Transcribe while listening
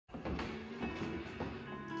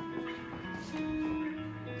It's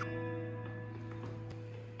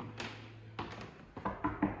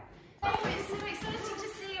so exciting to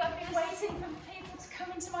see you. I've been waiting for people to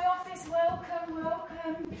come into my office. Welcome,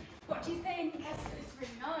 welcome. What do you think? It's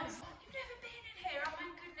really nice. You've never been in here. Oh my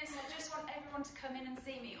goodness, I just want everyone to come in and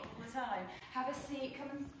see me all the time. Have a seat,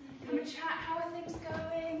 come and chat. How are things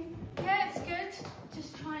going? Yeah, it's good.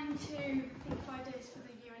 Just trying to think of ideas for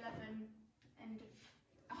the year 11 end of.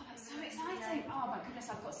 Oh, that's so exciting. Oh my goodness,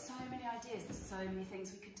 I've got so many ideas. There's so many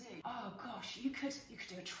things we could do. Oh gosh, you could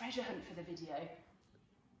do a treasure hunt for the video.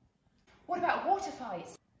 What about water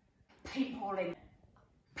fights? Paintballing?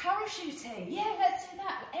 Parachuting? Yeah, let's do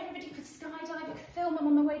that. Everybody could skydive, we could film them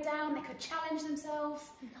on the way down, they could challenge themselves.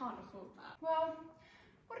 We can't afford that. Well,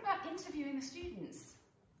 what about interviewing the students?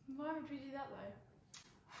 Why would we do that though?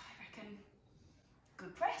 I reckon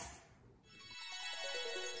good press.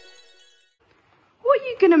 What are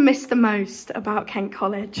you going to miss the most about Kent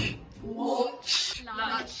College? Lunch.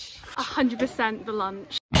 100% the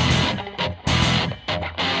lunch.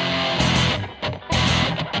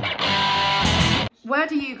 Where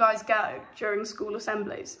do you guys go during school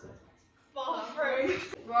assemblies? Bathroom.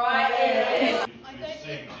 Right in. I go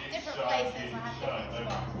to different places, I have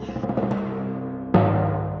different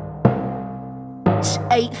spots. It's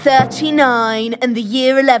 8:39 and the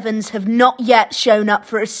Year 11s have not yet shown up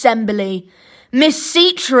for assembly. Miss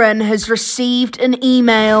Citron has received an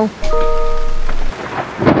email.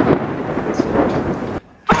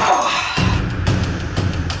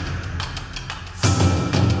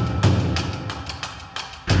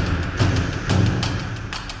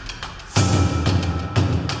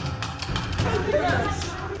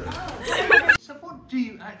 So what do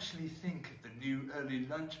you actually think of the new early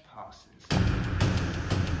lunch passes?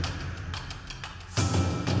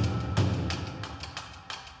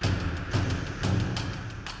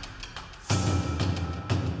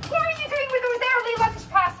 What are you doing with those early lunch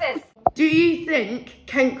passes? Do you think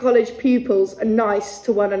Kent College pupils are nice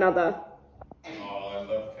to one another? Oh, I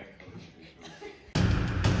love Kent College people.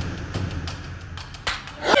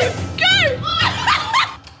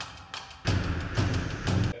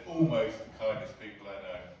 They're almost the kindest people I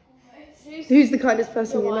know. Who's the kindest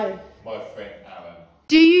person you know? My friend Alan.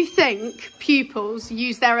 Do you think pupils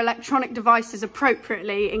use their electronic devices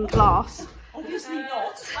appropriately in class? Obviously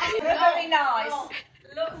not. Very nice.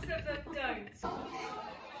 Lots of them don't.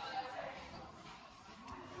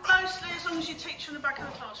 Mostly as long as you teach in the back of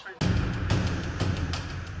the classroom.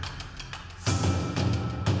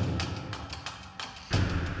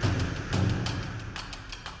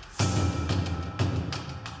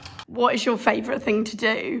 What is your favourite thing to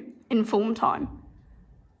do in form time?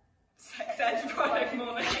 Sex ed Friday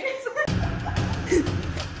mornings.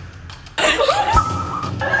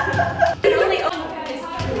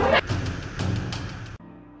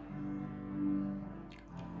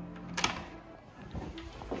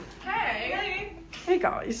 Hey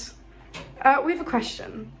guys, we have a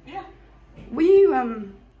question. Yeah. Were you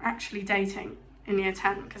actually dating in year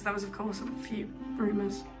 10? Because there was of course a few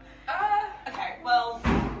rumours. Okay, well,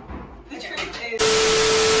 the truth is...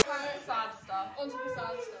 Kind of sad stuff. On to the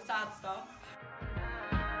sad stuff. Sad stuff.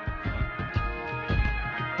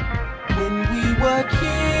 When we were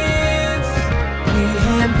kids, we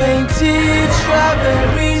hand painted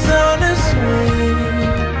strawberries on a swing.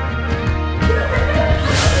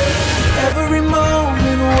 Every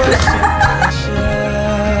moment was so precious.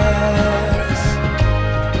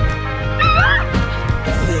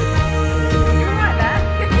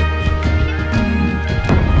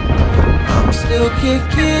 I'm still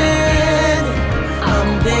kicking. I'm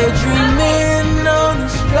daydreaming on a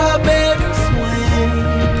strawberry swing.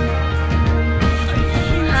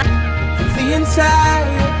 The entire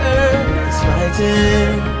earth is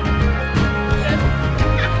fighting.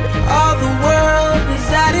 All the world is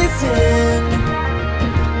at its end.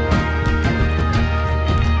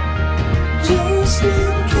 Just in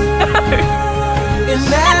case an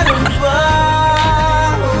atom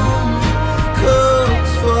bomb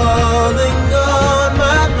comes falling on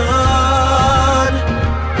my lawn,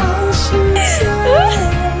 I should say,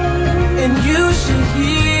 and you should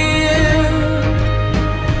hear,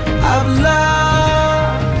 I've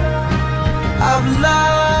loved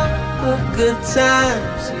the good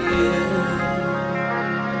times here.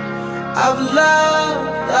 I've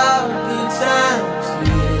loved our good times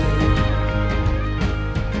here.